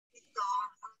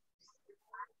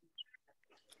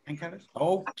10 colors?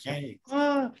 Okay.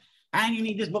 And you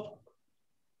need this book.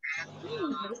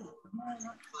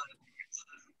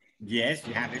 Yes,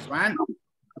 you have this one.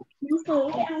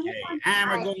 Okay, and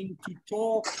we're going to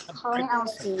talk about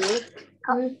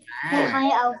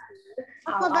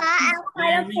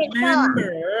and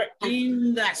remember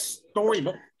in the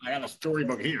storybook. I have a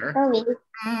storybook here.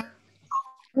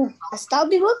 A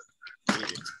storybook?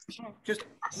 Just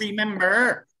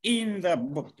remember in the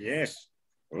book, yes.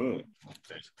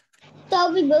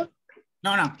 Storybook.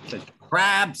 No. It says,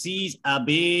 Crab sees a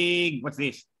big, what's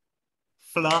this?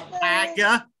 Flag.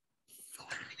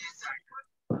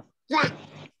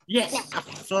 Yes, a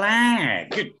flag.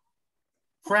 Good.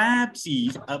 Crab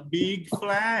sees a big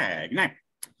flag. Now,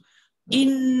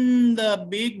 in the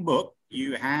big book,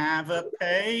 you have a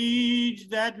page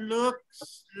that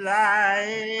looks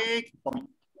like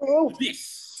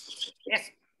this.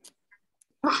 Yes.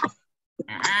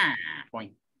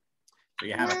 Point. So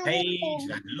you have a page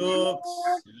that looks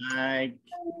like.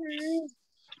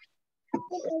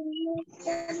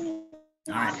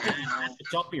 All right. And at the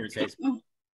top here it says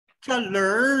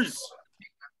colors.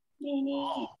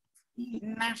 Oh,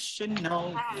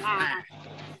 national flag.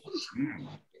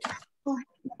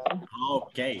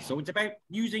 Okay, so it's about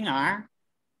using our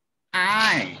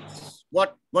eyes.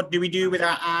 What do we do with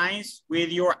our eyes? With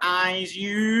your eyes,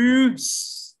 you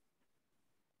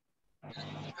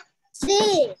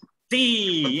See.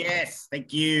 See, yes,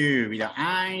 thank you. With your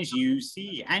eyes, you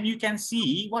see, and you can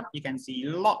see what? You can see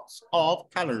lots of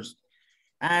colors.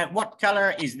 What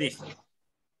color is this?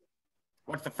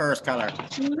 What's the first color?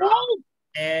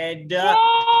 Red.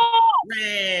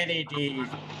 Red it is.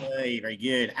 Very, very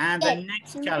good. And the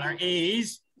next color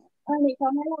is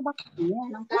yellow.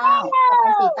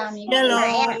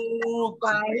 Yellow.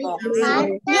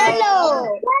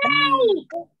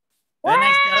 The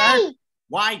next color?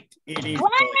 White. It is.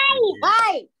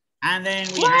 White. And then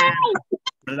we have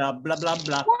blah, blah, blah,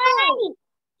 blah.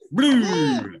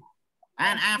 Blue.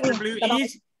 And after blue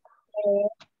is?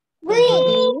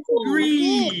 Green.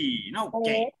 Green.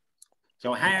 Okay.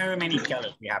 So how many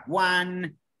colors? We have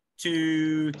 1,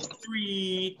 2,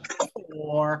 3,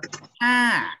 4,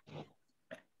 5.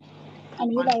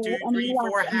 1, 2, 3,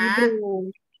 4, 5.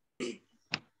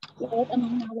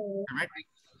 Right.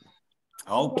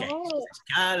 Okay. Let's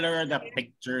color the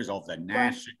pictures of the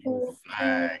national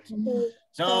flag.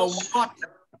 So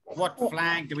what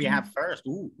flag do we have first?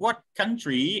 Ooh, what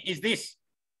country is this?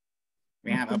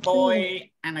 We have a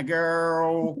boy and a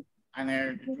girl, and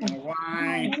they're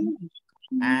white,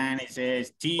 and it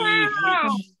says TH.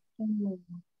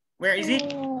 Where is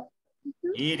it?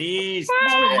 It is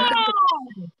Thailand.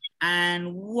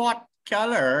 And what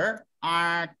color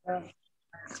are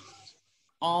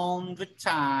on the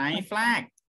Thai flag?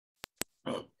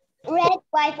 Red,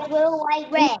 white, blue, white,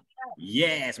 red.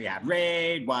 Yes, we have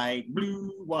red, white,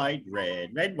 blue, white,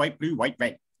 red. Red, white, blue, white,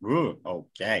 red. Ooh,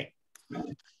 okay.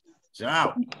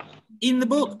 So, in the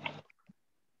book,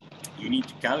 you need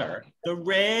to color the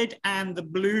red and the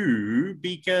blue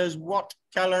because what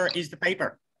color is the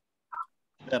paper?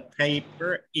 The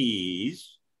paper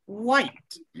is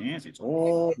white. Yes, it's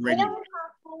already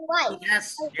white.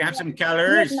 Yes, you have some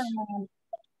colors.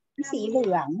 สีเหลื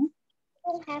อง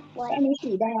อันนี้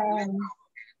สีแดง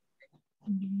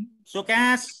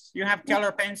Sukas, you have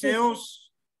color pencils.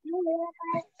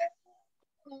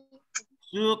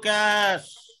 Sukas.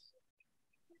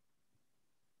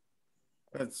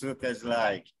 What's Sukas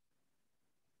like?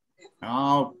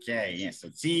 Okay, yes,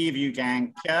 let's see if you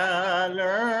can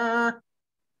color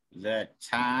the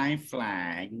Thai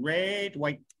flag. Red,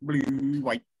 white, blue,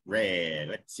 white, red.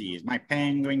 Let's see, is my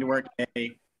pen going to work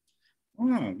today?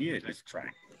 Oh, good, let's try.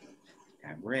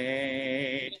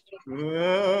 Red.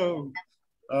 Whoa.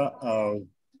 Uh-oh.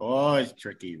 Oh, it's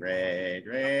tricky. Red,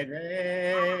 red,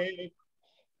 red.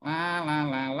 La, la,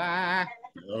 la, la.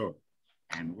 Oh,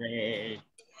 and red.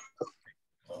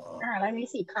 Oh, แล้วมี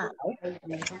สีขาว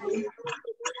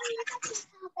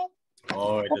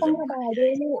oh it ก็ต้อง doesn't. ระบายด้ว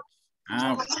ยลูก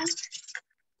Oh.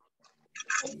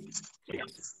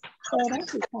 ได้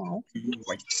สีขาว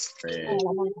White, ระ red.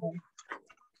 บ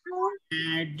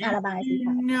าย ระบายสี Do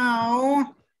ขาว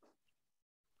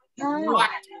you know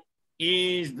what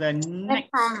is the next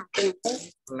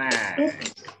flag?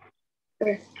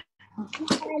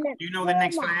 Do you know the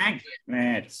next flag?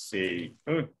 Let's see.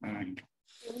 Oh,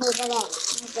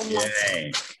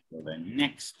 yay. So the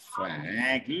next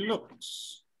flag looks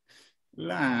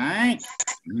like,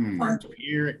 so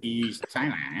here is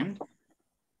Thailand.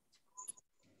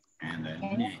 And the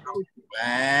next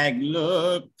flag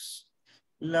looks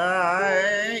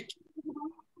like,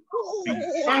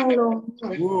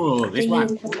 ooh, this one.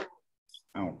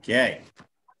 Okay.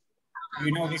 Do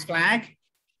you know this flag?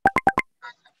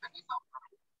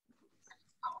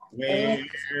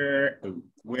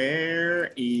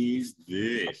 Where is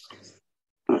this?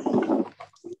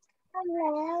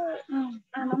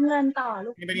 น้ำเงินต่อลู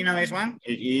ก Anybody know this one?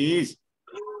 It is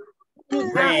เ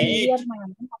วียดนาม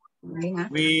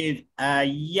with a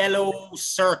yellow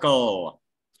circle.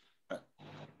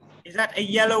 Is that a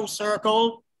yellow circle?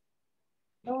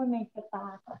 โดนในสตา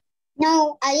ร์ No,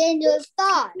 a yellow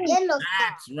star. Yellow star.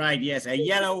 That's right. Yes, a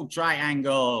yellow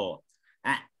triangle.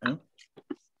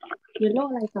 ยูโร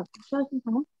อะไรกับช่วยค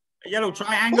ะ A yellow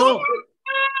triangle.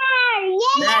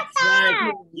 Yellow That's star.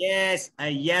 right. Yes, a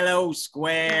yellow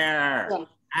square.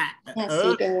 สี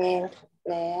แดง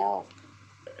แล้ว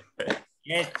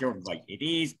Yes, you're right. It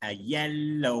is a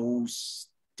yellow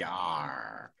star.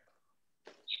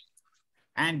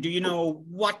 And do you know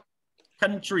what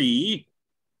country?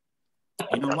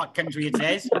 You know what country it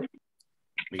says?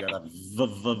 We got a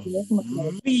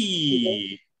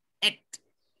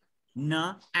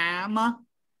Vietnam.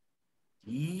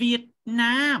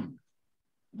 Vietnam.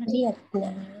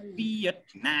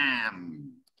 Vietnam.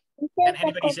 Can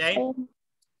anybody say? So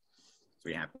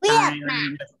we have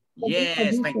Thailand.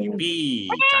 Yes, thank you, B.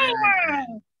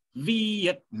 Thailand.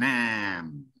 Vietnam.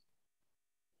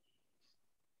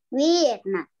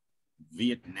 Vietnam.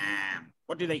 Vietnam.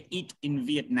 What do they eat in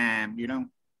Vietnam? You know,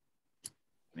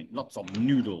 I think lots of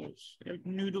noodles. They have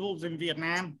noodles in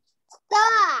Vietnam.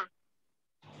 Star.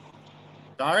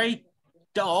 Sorry,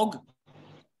 dog.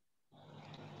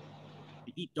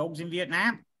 They eat dogs in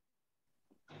Vietnam.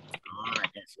 All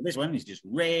right, so this one is just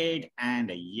red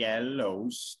and a yellow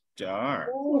star.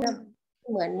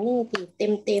 เหมือนนี่ติเ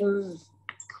ต็ม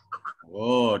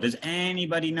Oh, does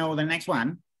anybody know the next one?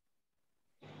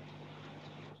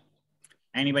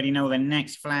 Anybody know the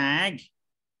next flag?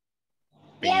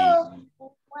 Yellow.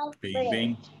 Bing,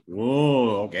 bing.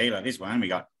 Whoa, okay, like this one. We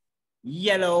got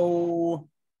yellow,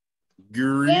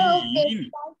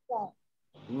 green,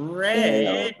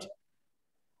 red,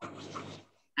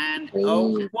 and a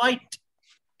white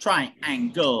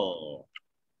triangle.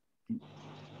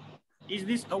 Is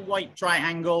this a white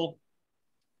triangle?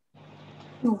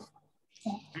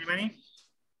 Anybody?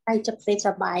 ใครจะไปส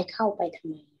บายเข้าไปทำ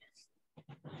ไม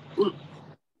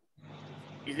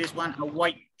Is this one a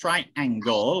white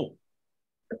triangle?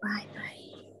 สบายไป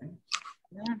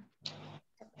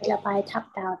ระบายทับ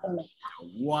ดาวตรงไหน A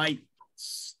white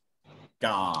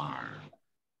star.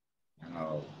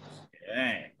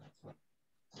 Okay.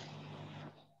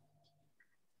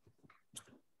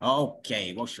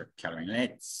 Okay, what's your coloring?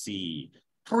 Let's see.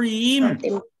 Preem,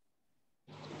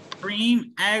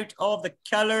 out of the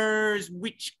colors,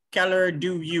 which color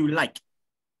do you like?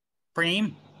 Preem?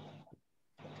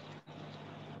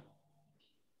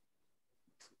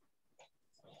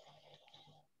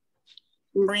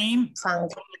 Preem? ฟัง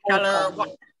Color what?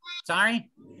 Sorry?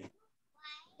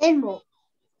 Rainbow.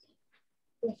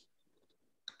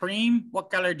 Preem, what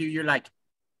color do you like?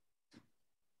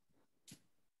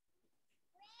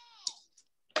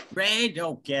 Red,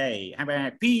 okay. How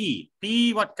about P?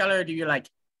 P, what color do you like?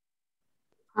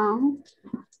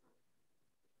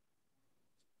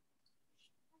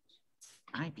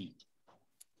 I P.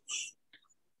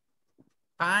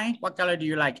 Pie, what color do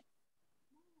you like?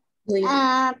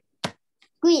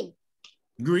 Green.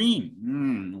 Green.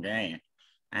 Okay.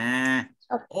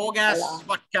 August,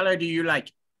 what color do you like?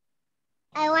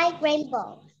 I like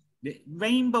rainbow. The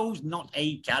rainbow's not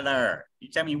a color. You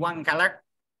tell me one color.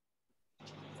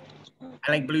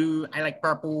 I like blue. I like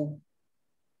purple.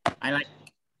 I like.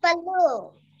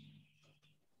 Blue.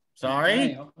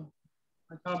 Sorry?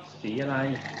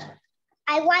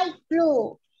 I like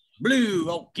blue. Blue.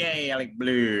 Okay, I like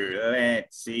blue.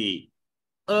 Let's see.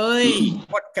 Oi,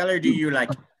 what color do you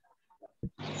like?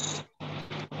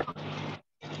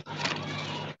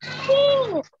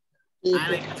 Pink. I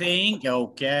like pink.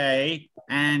 Okay.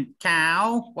 And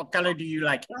cow, what color do you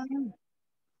like?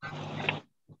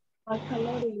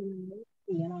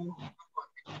 สีอะไร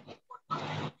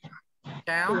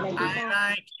Cow, I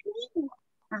like.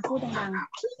 พูดดัง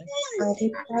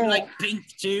I like pink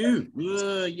too.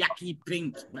 Yucky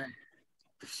pink.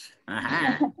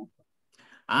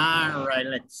 All right,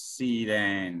 let's see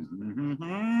then.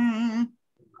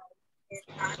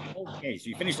 Okay, so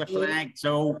you finished the flag.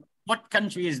 So what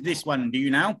country is this one? Do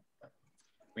you know?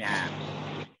 We have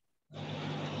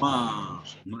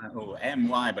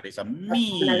M-Y, but it's a me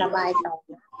ระบายต่อ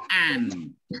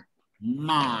and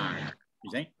Mar. You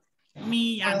say? Me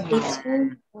and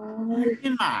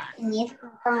Mar. Yes,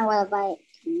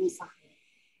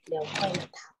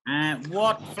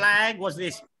 What flag was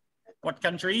this? What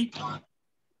country?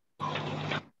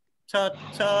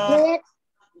 Red.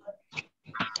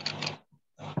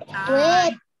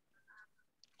 Red.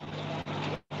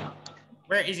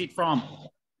 Where is it from?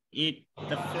 It's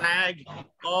the flag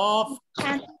of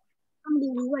ต้อง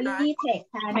delivery text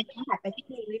ค่ะในรหัสไปที่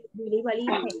delivery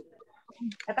text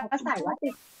แล้วก็ใส่ว่าติ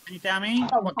ด Can you tell me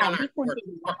ส่ง what ของ color? ที่คุณติด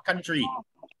What country?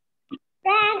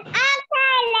 Flag of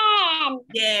Thailand.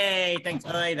 Yay! Thanks,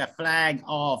 Oi. The flag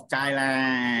of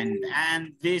Thailand. And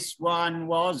this one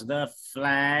was the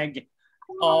flag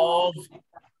of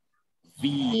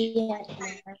Vietnam.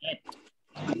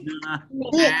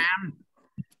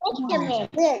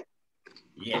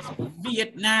 Yes,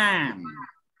 Vietnam.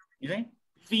 You see?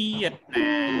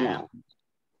 Vietnam.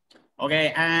 Okay,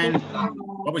 and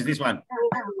what was this one?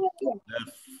 The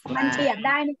มันเปรียบ flag ไ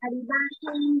ด้ในอารีบ้าช่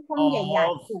องใหญ่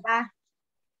ๆถูกป่ะ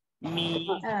me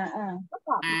ก็ต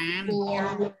อบ and เมีย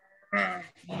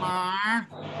Mar.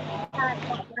 ได้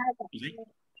ตอบได้ You see?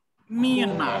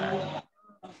 Myanmar.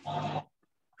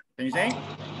 Can you say?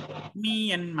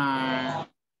 Myanmar.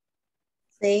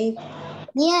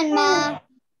 เมียนมา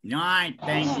Right,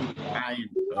 thank you.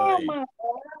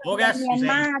 August, you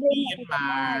say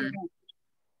Myanmar.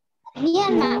 เมีย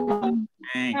นมา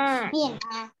Thanks. เมียนม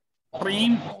า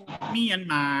Cream,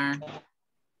 Myanmar.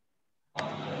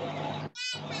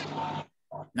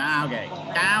 Now, okay.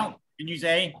 Now, can you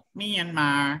say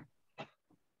Myanmar?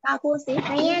 ตาพูดสิ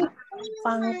เมียน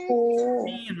ฟังครู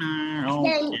Myanmar.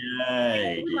 Okay.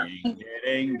 Ding,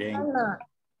 ding, ding.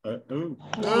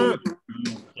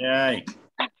 Okay.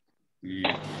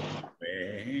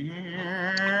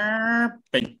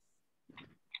 Bing.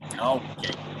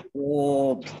 Okay.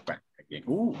 Oh, back again.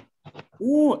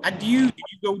 Ooh, adieu. Did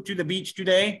you go to the beach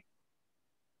today?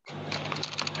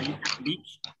 Are you at the beach?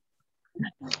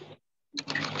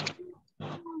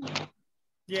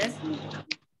 Yes?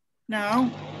 No?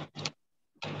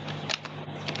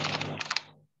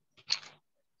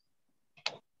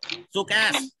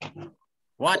 Sukas,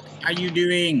 what are you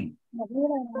doing? แบบนี้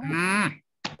เลยนะ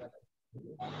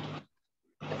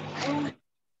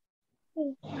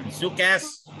Sukas,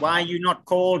 why you not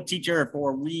call teacher for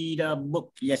read a book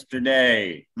yesterday?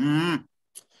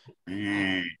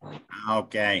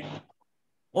 Okay.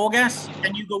 August,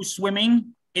 can you go swimming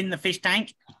in the fish tank?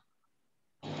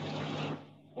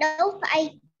 No, I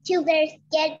too very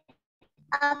scared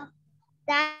of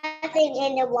diving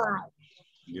in the water.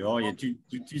 Oh, you're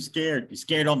too scared. You're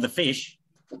scared of the fish.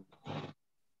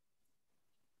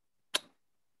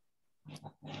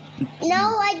 No,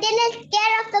 I didn't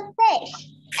scared of the fish.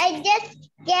 I just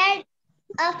scared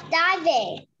of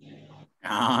diving.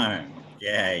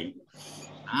 Okay.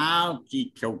 Okie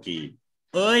dokie.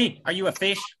 Oi, are you a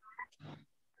fish?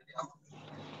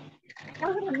 ต้อ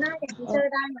งทำหน้าอย่างที่เจอ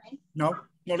ได้ไหม No,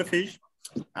 not a fish.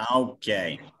 Okay.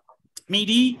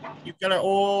 Meaty, you color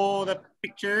all the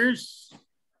pictures.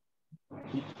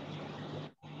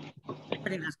 I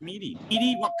didn't ask Meaty.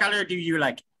 Meaty, what color do you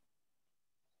like?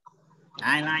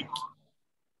 I like.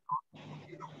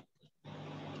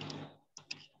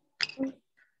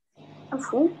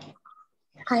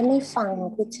 ใครไม่ฟัง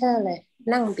พิเชอร์เลย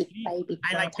นั่งบิดไปบิด I ม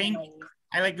า like pink.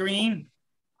 I like green.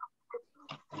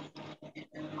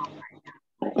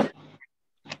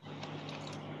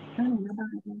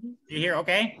 You hear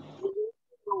okay?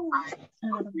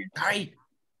 Sorry.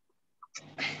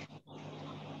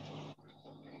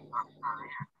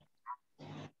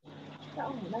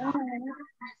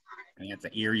 That's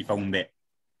the eerie phone bit.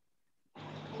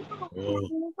 Oh.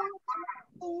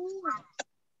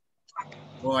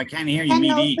 Oh, I can't hear you,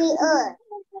 Meaty.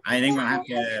 I think we'll have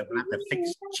to fix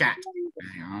chat.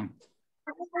 Hang on.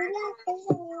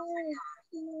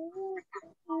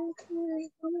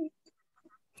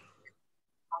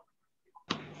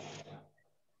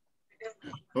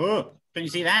 Oh, can you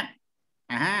see that?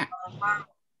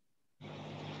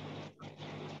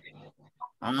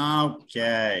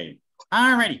 Okay.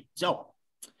 Alrighty. So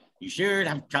you should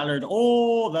have colored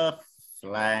all the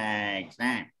flags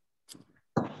now.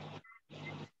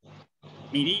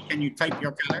 Meaty, can you type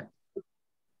your color?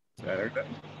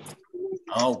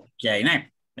 Okay, now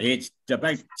it's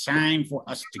about time for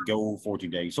us to go for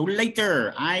today. So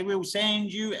later I will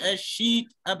send you a sheet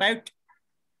about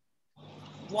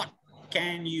what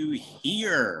can you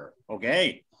hear.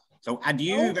 Okay, so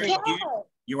adieu, very good.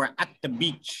 You are at the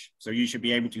beach, so you should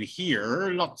be able to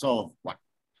hear lots of what?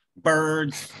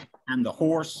 Birds and the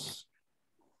horse.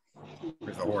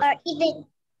 Where's the horse? Or even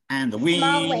And the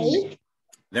small wind. wave.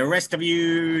 The rest of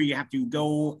you have to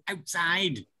go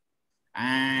outside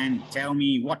and tell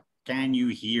me what can you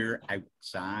hear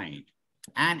outside.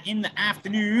 And in the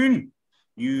afternoon,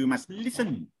 you must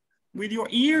listen with your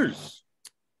ears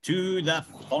to the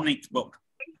phonics book.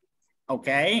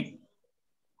 Okay?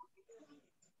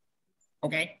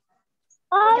 Okay.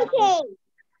 Okay.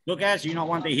 Lucas, you not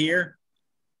want to hear?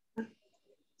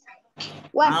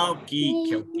 What?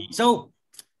 Okay. So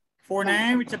for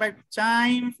now, it's about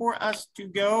time for us to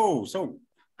go. So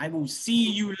I will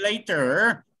see you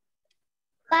later.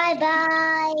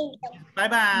 Bye-bye.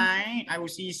 Bye-bye. I will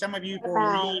see some of you for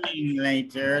reading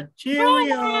later.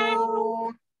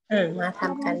 Cheerio. มาท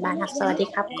ำการบ้านครับสวัสดี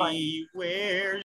ครับก่อน Where's